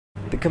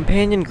The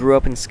companion grew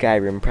up in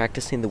Skyrim,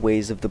 practicing the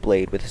ways of the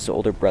blade with his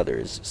older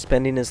brothers.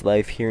 Spending his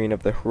life hearing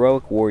of the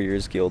heroic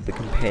warriors guild, the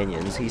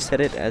Companions, he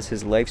set it as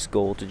his life's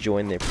goal to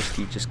join their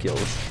prestigious guild,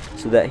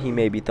 so that he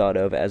may be thought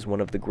of as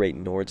one of the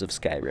great Nords of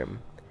Skyrim.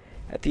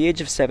 At the age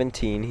of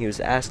 17, he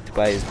was asked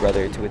by his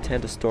brother to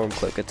attend a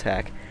Stormcloak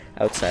attack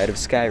outside of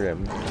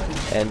Skyrim,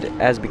 and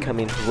as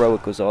becoming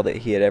heroic was all that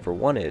he had ever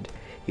wanted,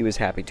 he was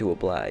happy to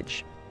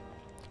oblige.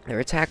 Their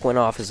attack went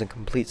off as a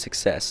complete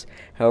success.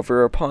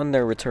 However, upon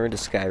their return to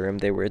Skyrim,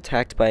 they were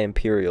attacked by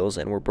Imperials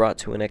and were brought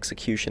to an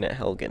execution at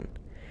Helgen.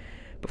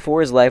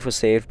 Before his life was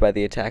saved by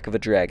the attack of a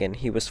dragon,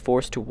 he was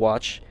forced to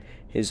watch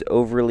his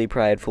overly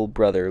prideful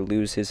brother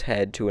lose his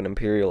head to an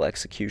Imperial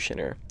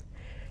executioner.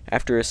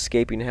 After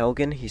escaping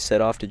Helgen, he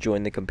set off to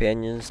join the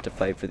Companions to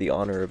fight for the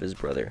honor of his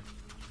brother.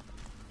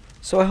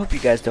 So I hope you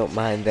guys don't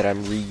mind that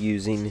I'm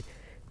reusing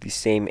the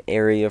same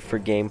area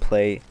for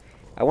gameplay.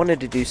 I wanted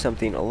to do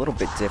something a little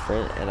bit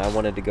different, and I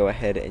wanted to go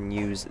ahead and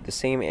use the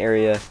same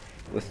area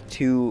with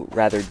two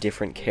rather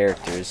different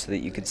characters so that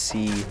you could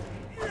see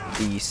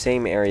the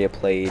same area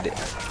played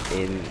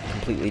in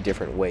completely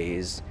different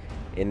ways.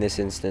 In this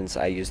instance,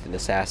 I used an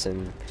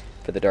assassin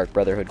for the Dark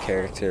Brotherhood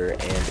character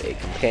and a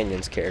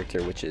companion's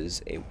character, which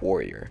is a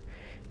warrior.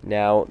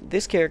 Now,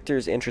 this character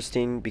is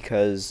interesting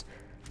because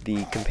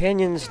the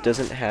Companions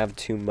doesn't have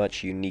too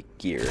much unique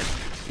gear.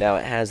 Now,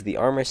 it has the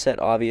armor set,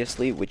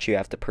 obviously, which you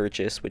have to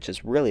purchase, which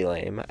is really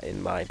lame,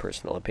 in my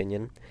personal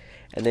opinion.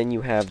 And then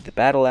you have the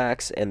battle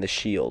axe and the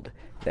shield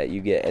that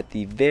you get at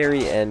the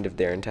very end of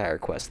their entire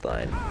quest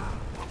line.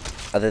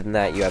 Other than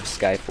that, you have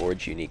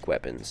Skyforge unique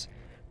weapons,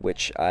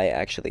 which I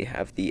actually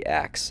have the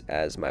axe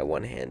as my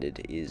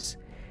one-handed is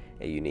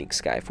a unique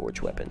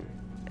Skyforge weapon.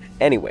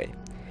 Anyway,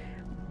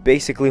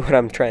 basically what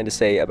I'm trying to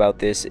say about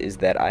this is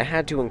that I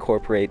had to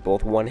incorporate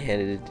both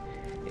one-handed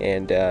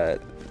and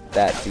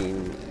that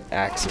being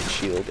axe and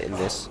shield in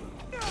this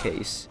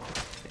case,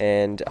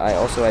 and I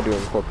also had to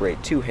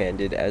incorporate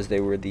two-handed as they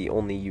were the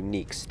only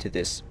uniques to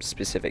this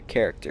specific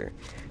character.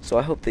 So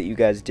I hope that you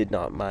guys did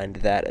not mind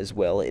that as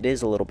well. It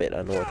is a little bit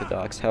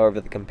unorthodox, however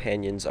the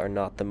Companions are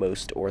not the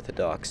most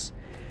orthodox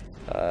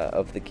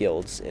of the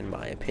guilds in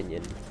my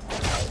opinion.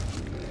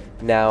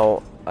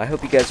 Now, I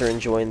hope you guys are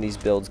enjoying these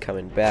builds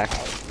coming back.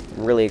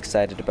 I'm really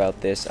excited about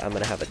this. I'm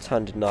going to have a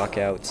ton to knock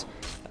out.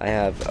 I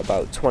have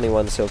about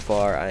 21 so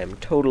far. I am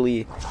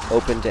totally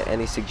open to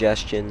any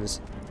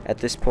suggestions. At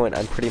this point,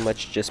 I'm pretty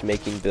much just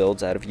making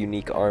builds out of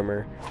unique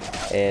armor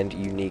and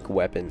unique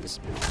weapons.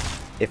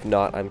 If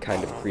not, I'm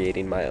kind of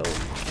creating my own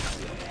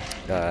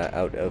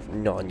out of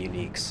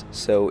non-uniques.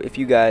 So if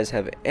you guys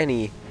have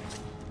any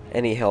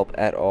help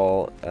at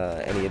all,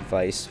 any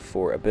advice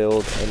for a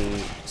build,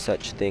 any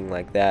such thing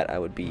like that, I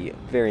would be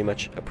very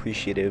much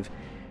appreciative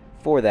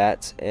for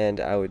that,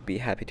 and I would be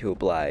happy to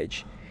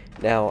oblige.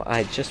 Now,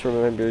 I just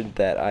remembered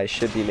that I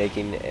should be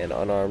making an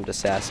unarmed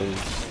assassin,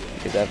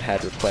 because I've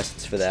had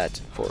requests for that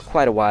for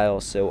quite a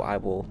while, so I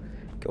will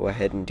go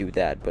ahead and do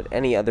that. But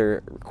any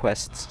other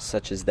requests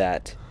such as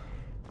that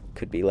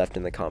could be left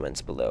in the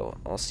comments below.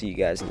 I'll see you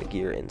guys in the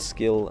gear and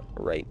skill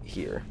right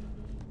here.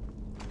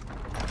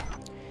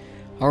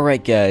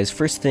 Alright guys,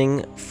 first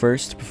thing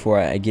first, before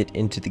I get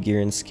into the gear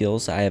and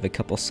skills, I have a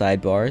couple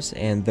sidebars,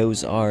 and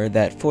those are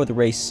that for the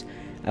race,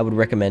 I would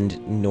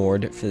recommend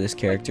Nord for this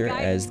character,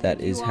 as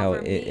that is how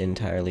it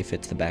entirely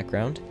fits the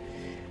background.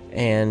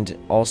 And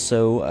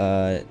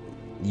also,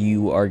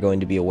 you are going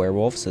to be a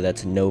werewolf, so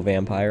that's no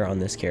vampire on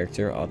this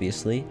character,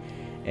 obviously.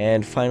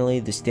 And finally,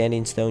 the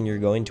standing stone you're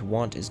going to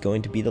want is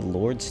going to be the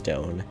Lord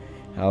Stone.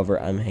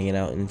 However, I'm hanging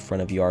out in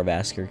front of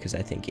Yarvasker because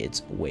I think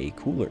it's way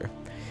cooler.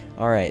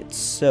 Alright,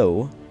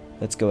 so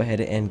let's go ahead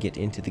and get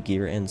into the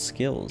gear and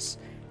skills.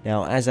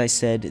 Now, as I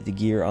said, the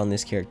gear on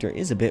this character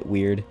is a bit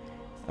weird.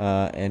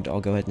 And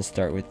I'll go ahead and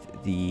start with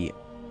the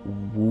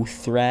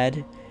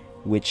Wuthrad,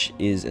 which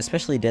is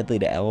especially deadly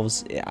to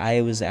elves.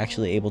 I was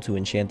actually able to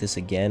enchant this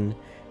again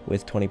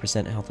with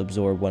 20% health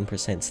absorb,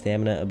 1%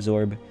 stamina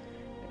absorb,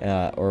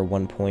 or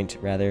 1 point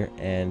rather,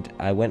 and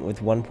I went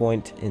with 1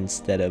 point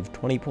instead of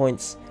 20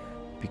 points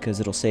because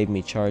it'll save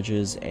me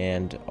charges,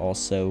 and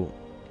also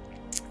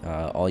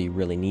all you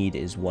really need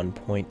is 1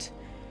 point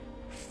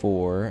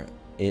for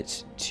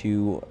it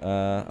to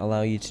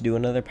allow you to do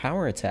another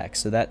power attack.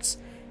 So that's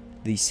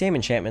the same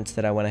enchantments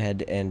that I went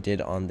ahead and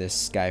did on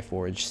this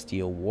Skyforge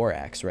Steel War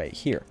Axe right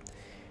here.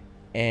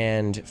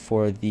 And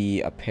for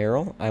the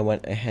apparel, I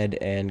went ahead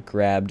and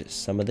grabbed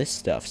some of this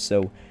stuff.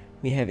 So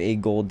we have a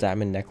gold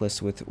diamond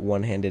necklace with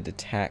one-handed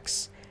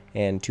attacks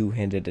and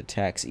two-handed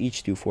attacks.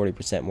 Each do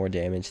 40% more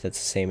damage. That's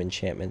the same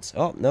enchantments.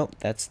 Oh, no,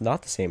 that's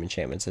not the same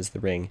enchantments as the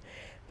ring.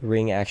 The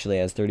ring actually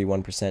has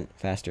 31%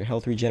 faster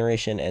health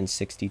regeneration and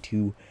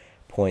 62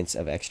 points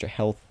of extra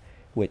health,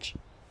 which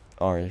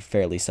are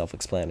fairly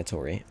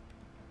self-explanatory.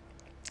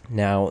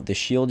 Now, the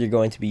shield you're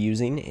going to be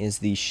using is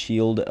the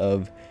shield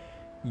of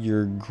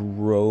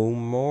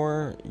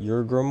Yurgromor.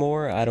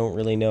 I don't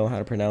really know how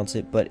to pronounce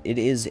it, but it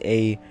is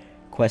a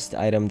quest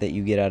item that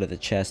you get out of the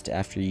chest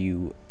after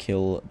you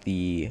kill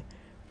the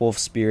wolf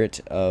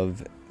spirit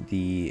of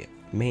the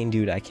main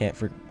dude, I can't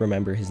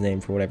remember his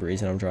name for whatever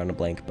reason, I'm drawing a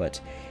blank, but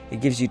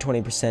it gives you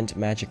 20%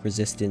 magic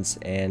resistance,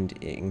 and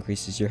it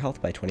increases your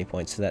health by 20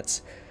 points, so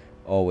that's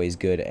always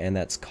good. And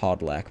that's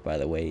Codlac, by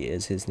the way,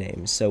 is his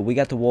name. So we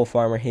got the wolf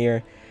armor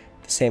here,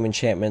 the same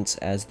enchantments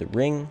as the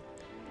ring.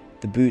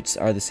 The boots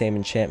are the same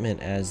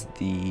enchantment as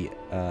the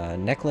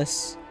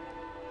necklace,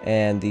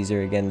 and these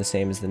are again the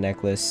same as the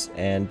necklace.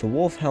 And the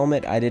wolf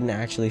helmet, I didn't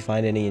actually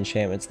find any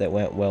enchantments that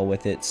went well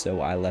with it, so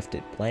I left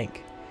it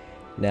blank.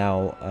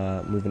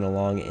 Now, moving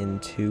along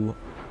into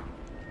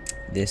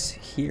this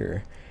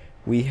here,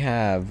 we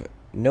have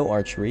no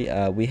archery.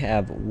 We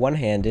have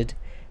one-handed,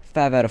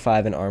 5 out of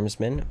 5 in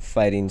armsman,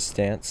 fighting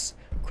stance,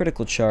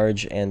 critical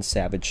charge, and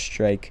savage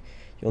strike.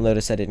 You'll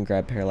notice I didn't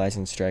grab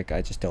paralyzing strike.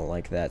 I just don't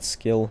like that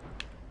skill.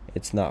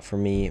 It's not for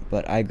me,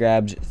 but I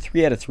grabbed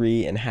 3 out of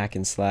 3 in hack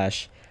and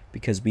slash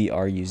because we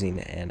are using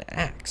an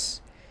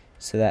axe.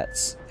 So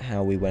that's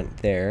how we went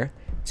there.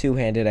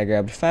 Two-handed, I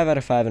grabbed 5 out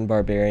of 5 in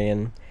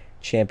barbarian,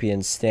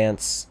 champion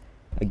stance.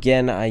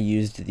 Again, I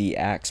used the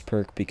axe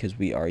perk because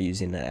we are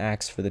using an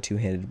axe for the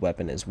two-handed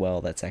weapon as well.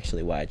 That's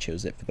actually why I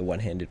chose it for the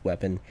one-handed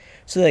weapon,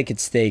 so that I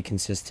could stay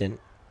consistent.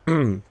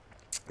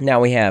 Now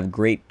we have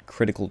great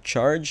critical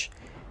charge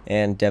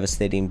and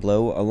devastating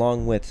blow,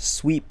 along with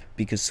sweep,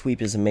 because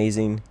sweep is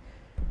amazing.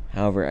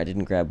 However, I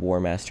didn't grab War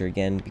Master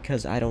again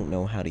because I don't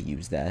know how to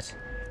use that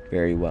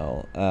very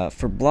well.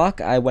 For block,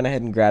 I went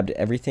ahead and grabbed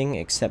everything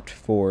except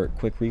for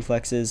quick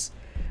reflexes.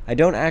 I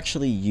don't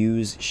actually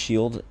use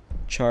shield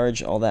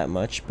charge all that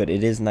much, but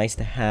it is nice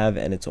to have,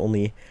 and it's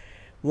only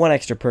 1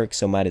 extra perk,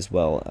 so might as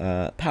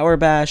well. Power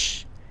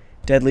Bash,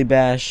 Deadly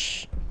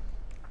Bash,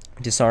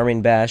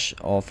 Disarming Bash,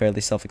 all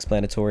fairly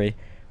self-explanatory.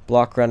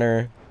 Block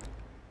Runner,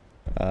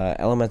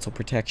 Elemental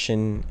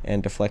Protection,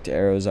 and Deflect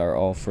Arrows are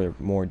all for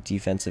more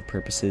defensive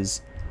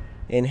purposes.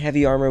 In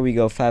heavy armor, we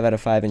go 5 out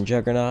of 5 in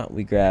Juggernaut.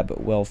 We grab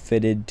Well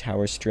Fitted,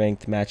 Tower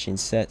Strength, Matching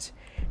Set,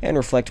 and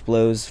Reflect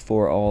Blows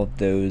for all of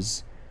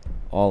those,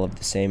 all of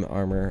the same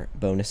armor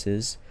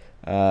bonuses.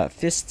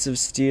 Fists of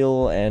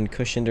Steel and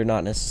Cushioned are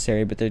not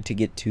necessary, but they're to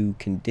get to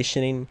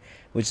Conditioning,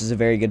 which is a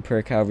very good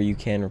perk. However, you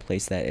can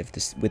replace that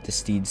with the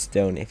Steed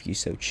Stone if you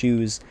so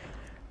choose.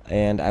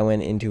 And I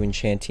went into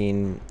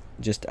enchanting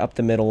just up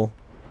the middle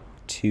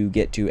to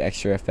get to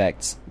extra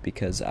effects,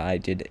 because I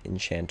did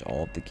enchant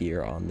all of the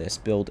gear on this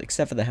build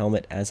except for the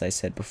helmet, as I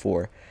said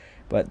before.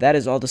 But that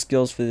is all the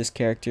skills for this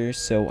character,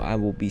 so I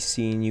will be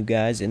seeing you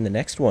guys in the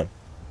next one.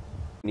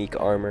 Unique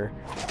armor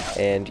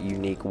and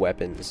unique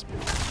weapons.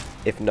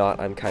 If not,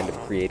 I'm kind of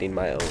creating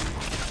my own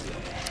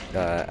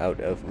out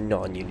of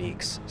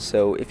non-uniques.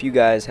 So if you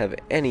guys have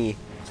any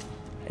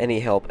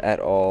help at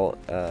all,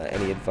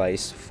 any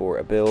advice for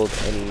a build,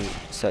 any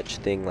such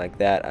thing like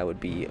that, I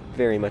would be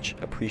very much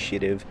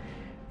appreciative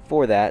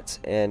for that,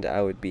 and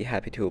I would be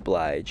happy to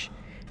oblige.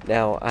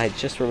 Now, I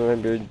just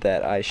remembered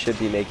that I should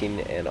be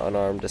making an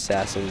unarmed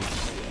assassin,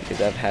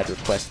 because I've had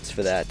requests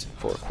for that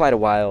for quite a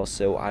while,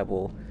 so I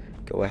will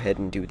go ahead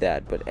and do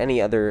that. But any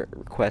other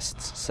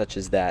requests such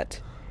as that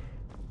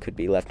could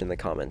be left in the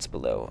comments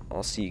below.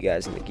 I'll see you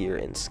guys in the gear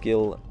and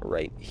skill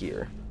right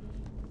here.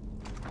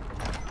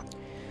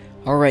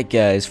 Alright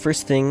guys,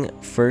 first thing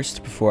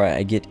first, before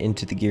I get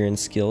into the gear and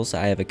skills,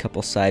 I have a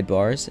couple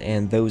sidebars,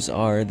 and those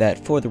are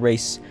that for the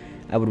race,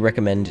 I would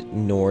recommend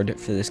Nord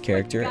for this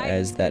character,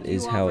 as that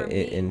is how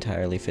it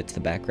entirely fits the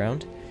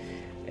background.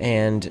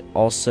 And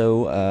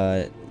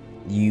also,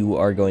 you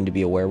are going to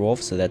be a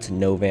werewolf, so that's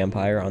no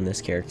vampire on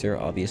this character,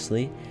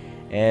 obviously.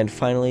 And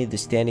finally, the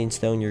standing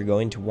stone you're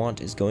going to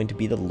want is going to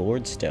be the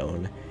Lord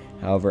Stone.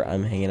 However,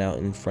 I'm hanging out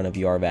in front of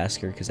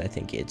Yarvasker because I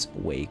think it's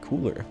way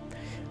cooler.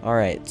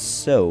 Alright,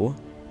 so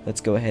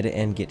let's go ahead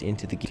and get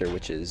into the gear,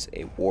 which is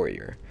a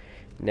warrior.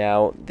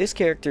 Now, this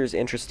character is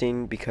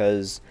interesting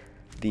because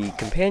the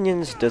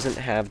Companions doesn't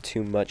have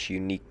too much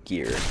unique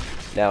gear.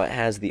 Now, it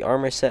has the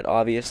armor set,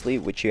 obviously,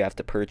 which you have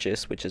to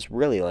purchase, which is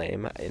really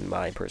lame, in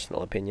my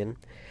personal opinion.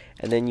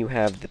 And then you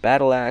have the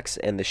battle axe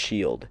and the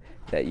shield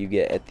that you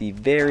get at the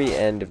very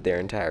end of their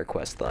entire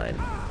quest line.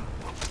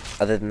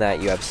 Other than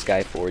that, you have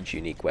Skyforge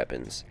unique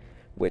weapons,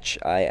 which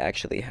I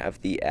actually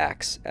have the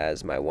axe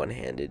as my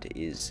one-handed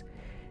is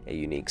a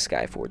unique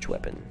Skyforge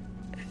weapon.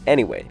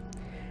 Anyway,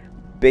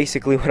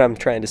 basically what I'm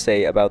trying to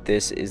say about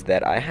this is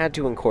that I had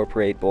to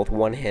incorporate both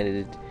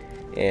one-handed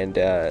and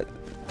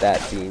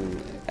that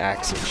being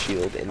axe and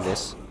shield in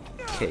this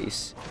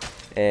case.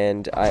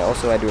 And I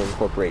also had to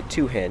incorporate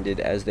two-handed,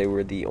 as they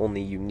were the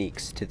only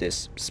uniques to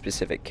this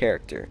specific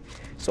character.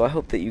 So I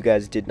hope that you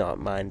guys did not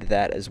mind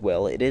that as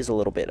well. It is a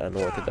little bit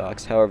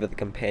unorthodox, however the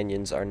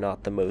Companions are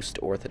not the most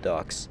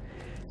orthodox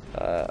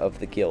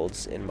of the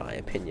guilds, in my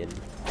opinion.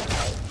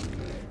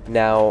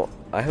 Now,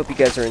 I hope you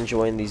guys are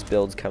enjoying these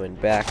builds coming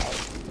back.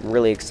 I'm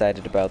really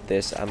excited about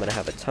this. I'm going to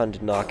have a ton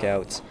to knock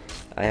out.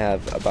 I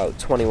have about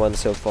 21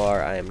 so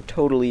far. I am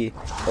totally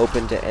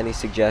open to any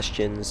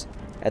suggestions.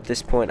 At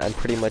this point, I'm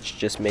pretty much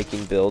just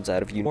making builds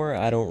out of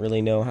I don't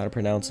really know how to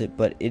pronounce it,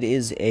 but it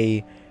is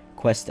a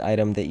quest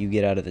item that you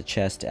get out of the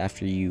chest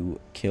after you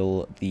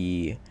kill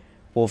the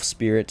wolf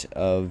spirit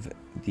of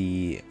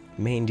the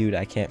main dude,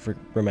 I can't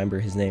remember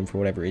his name for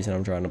whatever reason,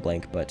 I'm drawing a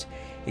blank, but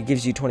it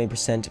gives you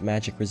 20%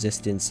 magic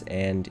resistance,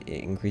 and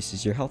it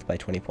increases your health by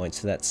 20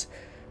 points, so that's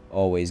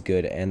always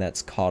good. And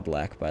that's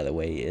Codlac, by the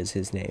way, is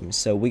his name.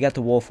 So we got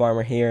the wolf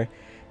armor here,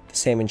 the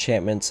same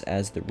enchantments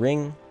as the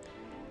ring.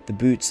 The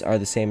boots are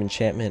the same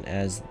enchantment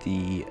as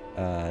the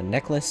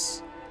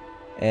necklace,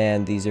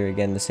 and these are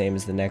again the same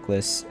as the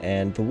necklace.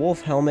 And the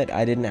wolf helmet,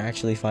 I didn't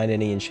actually find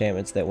any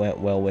enchantments that went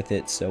well with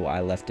it, so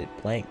I left it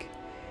blank.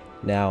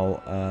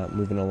 Now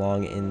moving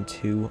along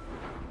into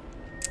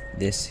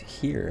this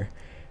here,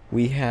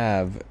 we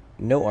have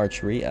no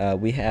archery.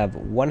 We have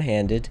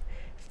one-handed,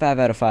 5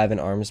 out of 5 in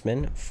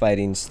armsman,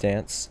 fighting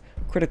stance,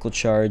 critical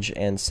charge,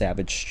 and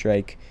savage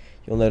strike.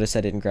 You'll notice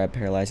I didn't grab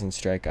paralyzing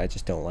strike. I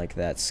just don't like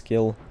that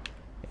skill.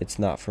 It's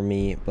not for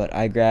me. But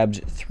I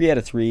grabbed 3 out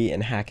of 3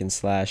 in hack and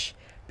slash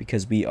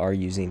because we are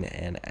using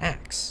an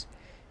axe.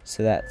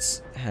 So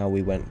that's how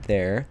we went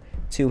there.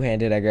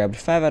 Two-handed, I grabbed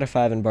 5 out of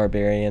 5 in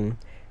barbarian,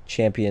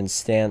 champion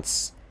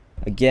stance.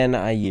 Again,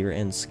 I gear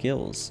and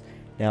skills.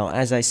 Now,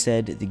 as I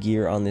said, the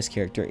gear on this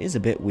character is a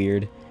bit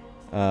weird.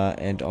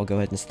 And I'll go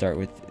ahead and start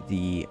with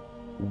the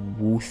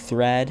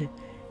Wuthrad,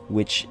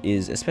 which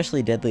is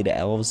especially deadly to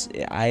elves.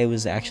 I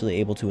was actually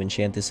able to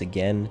enchant this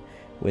again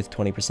with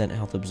 20%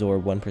 health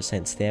absorb,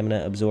 1%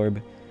 stamina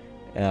absorb,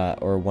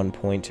 or 1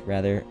 point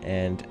rather,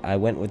 and I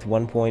went with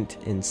 1 point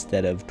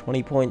instead of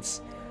 20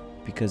 points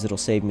because it'll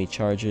save me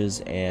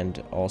charges,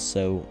 and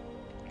also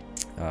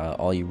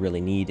all you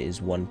really need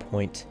is 1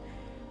 point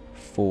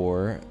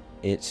for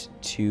it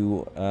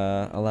to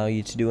allow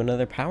you to do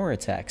another power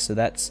attack. So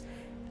that's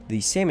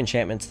the same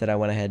enchantments that I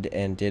went ahead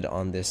and did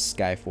on this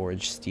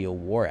Skyforge Steel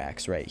War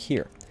Axe right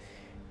here.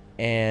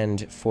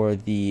 And for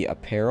the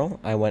apparel,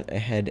 I went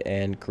ahead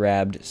and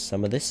grabbed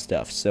some of this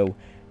stuff. So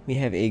we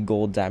have a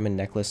gold diamond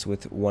necklace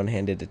with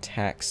one-handed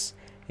attacks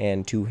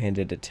and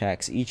two-handed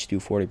attacks. Each do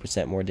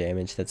 40% more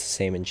damage. That's the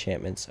same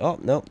enchantments. Oh,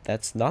 no,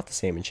 that's not the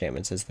same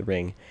enchantments as the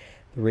ring.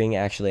 The ring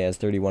actually has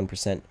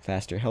 31%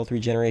 faster health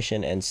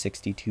regeneration and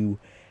 62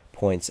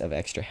 points of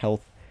extra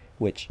health,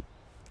 which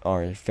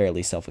are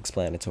fairly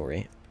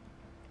self-explanatory.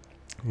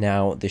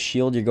 Now, the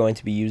shield you're going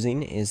to be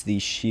using is the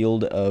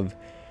shield of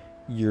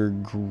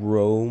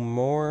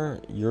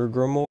Yrgromor.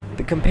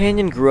 The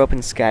companion grew up in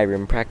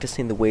Skyrim,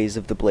 practicing the ways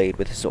of the blade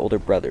with his older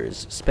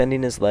brothers.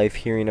 Spending his life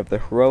hearing of the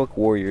heroic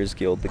warriors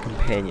guild, the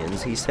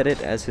Companions, he set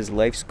it as his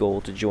life's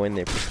goal to join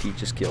their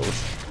prestigious guild,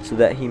 so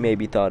that he may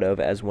be thought of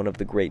as one of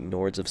the great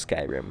Nords of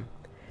Skyrim.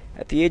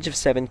 At the age of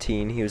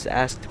 17, he was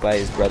asked by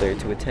his brother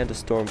to attend a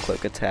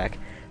Stormcloak attack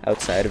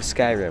outside of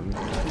Skyrim,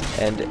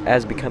 and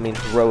as becoming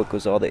heroic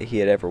was all that he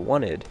had ever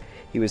wanted,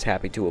 he was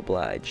happy to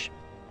oblige.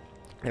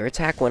 Their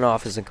attack went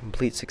off as a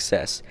complete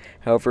success.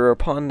 However,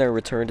 upon their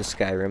return to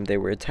Skyrim, they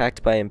were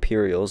attacked by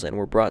Imperials and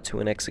were brought to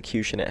an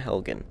execution at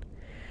Helgen.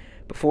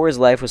 Before his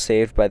life was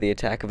saved by the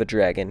attack of a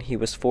dragon, he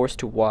was forced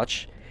to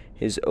watch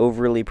his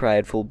overly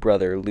prideful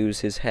brother lose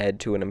his head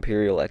to an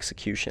Imperial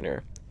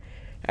executioner.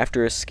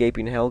 After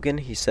escaping Helgen,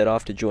 he set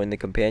off to join the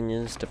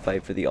Companions to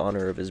fight for the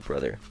honor of his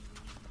brother.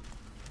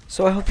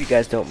 So I hope you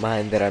guys don't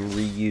mind that I'm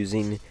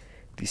reusing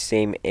the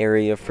same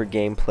area for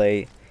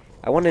gameplay.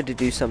 I wanted to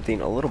do something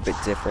a little bit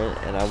different,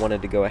 and I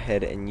wanted to go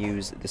ahead and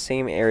use the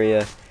same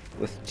area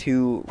with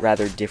two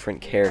rather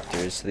different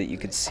characters so that you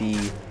could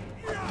see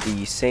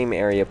the same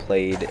area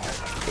played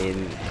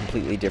in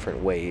completely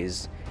different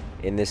ways.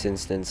 In this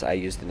instance, I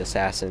used an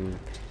assassin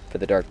for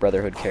the Dark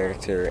Brotherhood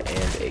character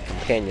and a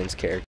companion's character.